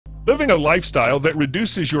Living a lifestyle that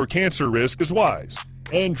reduces your cancer risk is wise,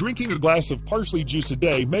 and drinking a glass of parsley juice a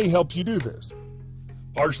day may help you do this.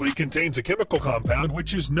 Parsley contains a chemical compound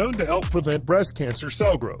which is known to help prevent breast cancer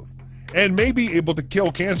cell growth, and may be able to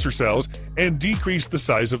kill cancer cells and decrease the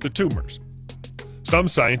size of the tumors. Some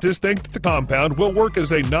scientists think that the compound will work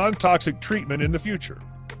as a non-toxic treatment in the future.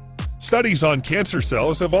 Studies on cancer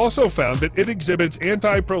cells have also found that it exhibits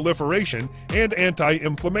anti-proliferation and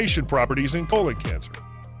anti-inflammation properties in colon cancer.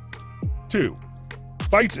 2.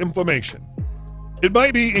 Fights inflammation. It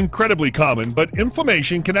might be incredibly common, but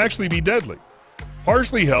inflammation can actually be deadly.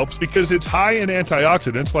 Parsley helps because it's high in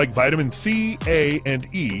antioxidants like vitamin C, A, and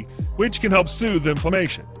E, which can help soothe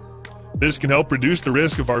inflammation. This can help reduce the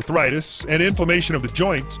risk of arthritis and inflammation of the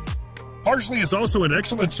joints. Parsley is also an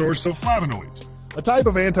excellent source of flavonoids, a type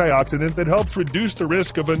of antioxidant that helps reduce the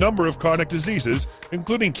risk of a number of chronic diseases,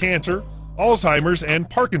 including cancer, Alzheimer's, and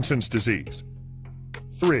Parkinson's disease.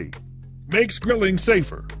 3. Makes grilling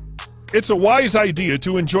safer. It's a wise idea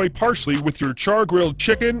to enjoy parsley with your char-grilled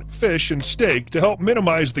chicken, fish, and steak to help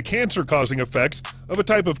minimize the cancer-causing effects of a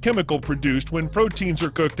type of chemical produced when proteins are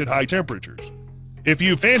cooked at high temperatures. If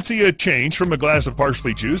you fancy a change from a glass of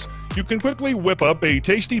parsley juice, you can quickly whip up a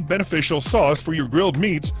tasty, beneficial sauce for your grilled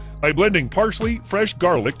meats by blending parsley, fresh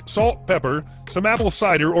garlic, salt, pepper, some apple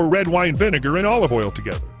cider or red wine vinegar, and olive oil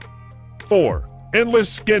together. 4. Endless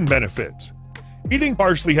skin benefits. Eating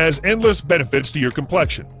parsley has endless benefits to your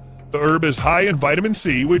complexion. The herb is high in vitamin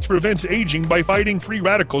C, which prevents aging by fighting free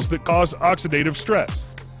radicals that cause oxidative stress.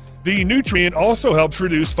 The nutrient also helps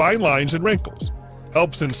reduce fine lines and wrinkles,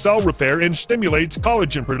 helps in cell repair, and stimulates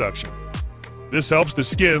collagen production. This helps the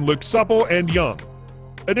skin look supple and young.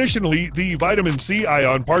 Additionally, the vitamin C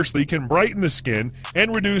ion parsley can brighten the skin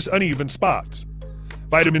and reduce uneven spots.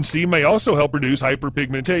 Vitamin C may also help reduce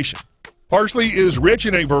hyperpigmentation. Parsley is rich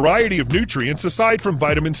in a variety of nutrients aside from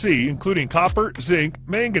vitamin C, including copper, zinc,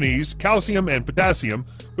 manganese, calcium, and potassium,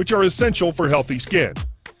 which are essential for healthy skin.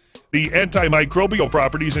 The antimicrobial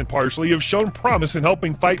properties in parsley have shown promise in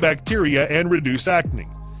helping fight bacteria and reduce acne.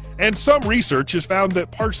 And some research has found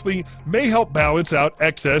that parsley may help balance out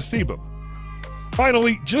excess sebum.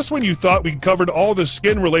 Finally, just when you thought we'd covered all the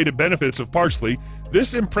skin-related benefits of parsley,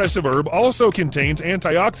 this impressive herb also contains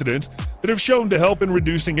antioxidants that have shown to help in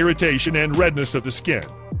reducing irritation and redness of the skin.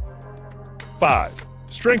 5.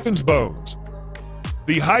 Strengthens bones.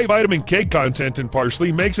 The high vitamin K content in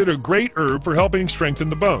parsley makes it a great herb for helping strengthen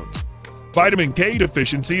the bones. Vitamin K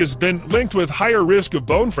deficiency has been linked with higher risk of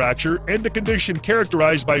bone fracture and a condition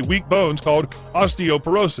characterized by weak bones called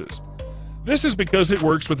osteoporosis. This is because it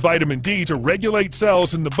works with vitamin D to regulate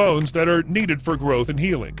cells in the bones that are needed for growth and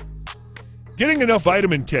healing. Getting enough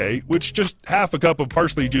vitamin K, which just half a cup of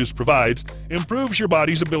parsley juice provides, improves your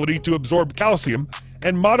body's ability to absorb calcium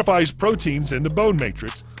and modifies proteins in the bone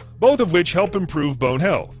matrix, both of which help improve bone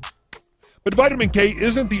health. But vitamin K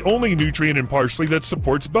isn't the only nutrient in parsley that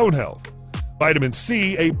supports bone health. Vitamin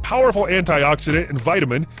C, a powerful antioxidant and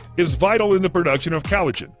vitamin, is vital in the production of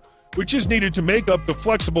collagen, which is needed to make up the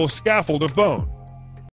flexible scaffold of bone.